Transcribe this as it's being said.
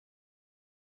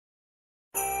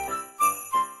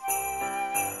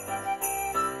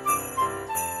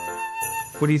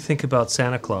What do you think about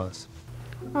Santa Claus?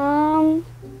 I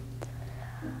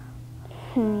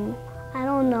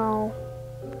don't know.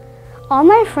 All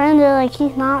my friends are like,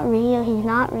 he's not real, he's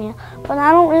not real. But I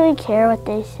don't really care what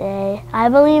they say. I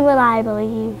believe what I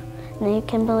believe, and they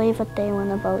can believe what they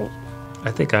want to believe. I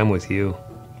think I'm with you.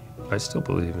 I still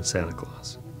believe in Santa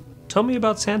Claus. Tell me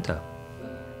about Santa.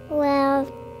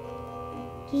 Well,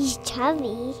 he's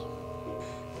chubby.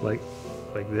 Like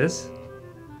this?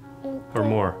 Or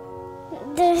more?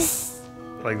 This.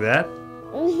 Like that?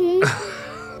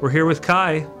 Mm-hmm. We're here with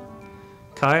Kai.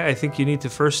 Kai, I think you need to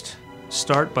first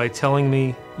start by telling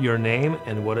me your name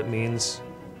and what it means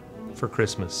for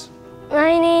Christmas.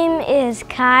 My name is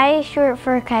Kai, short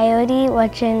for Coyote,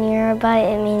 which in Yoruba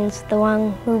it means the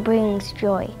one who brings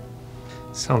joy.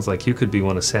 Sounds like you could be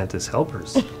one of Santa's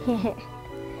helpers.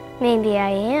 Maybe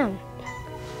I am.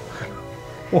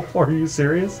 Are you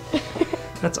serious?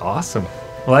 That's awesome.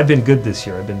 Well, I've been good this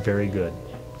year. I've been very good,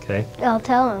 okay? I'll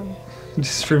tell him.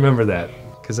 Just remember that,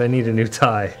 because I need a new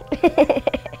tie.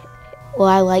 Well,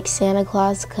 I like Santa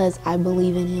Claus because I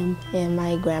believe in him, and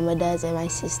my grandma does, and my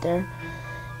sister.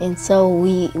 And so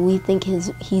we think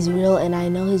he's real, and I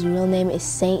know his real name is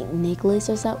Saint Nicholas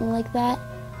or something like that.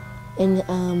 And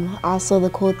also the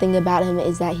cool thing about him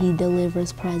is that he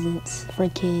delivers presents for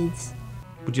kids.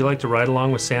 Would you like to ride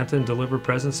along with Santa and deliver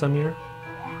presents some year?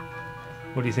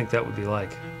 What do you think that would be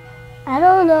like? I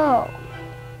don't know.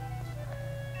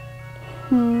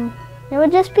 It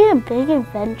would just be a big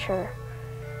adventure.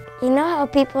 You know how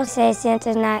people say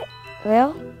Santa's not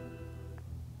real?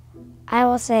 I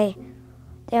will say,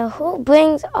 then who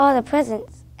brings all the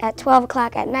presents at 12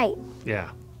 o'clock at night? Yeah.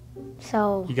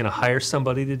 So, You gonna hire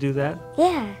somebody to do that?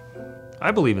 yeah,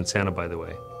 I believe in Santa, by the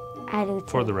way, I do too.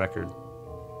 for the record.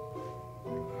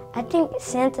 I think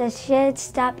Santa should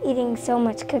stop eating so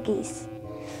much cookies,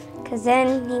 because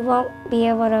then he won't be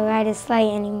able to ride his sleigh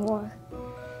anymore.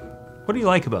 What do you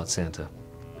like about Santa?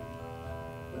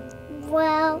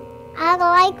 Well, I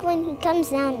like when he comes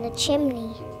down the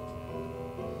chimney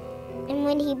and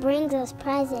when he brings us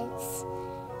presents.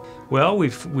 Well,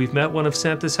 we've met one of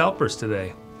Santa's helpers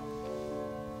today.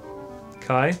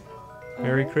 Kai,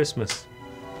 Merry Christmas.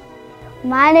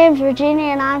 My name's Virginia,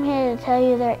 and I'm here to tell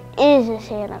you there is a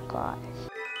Santa Claus.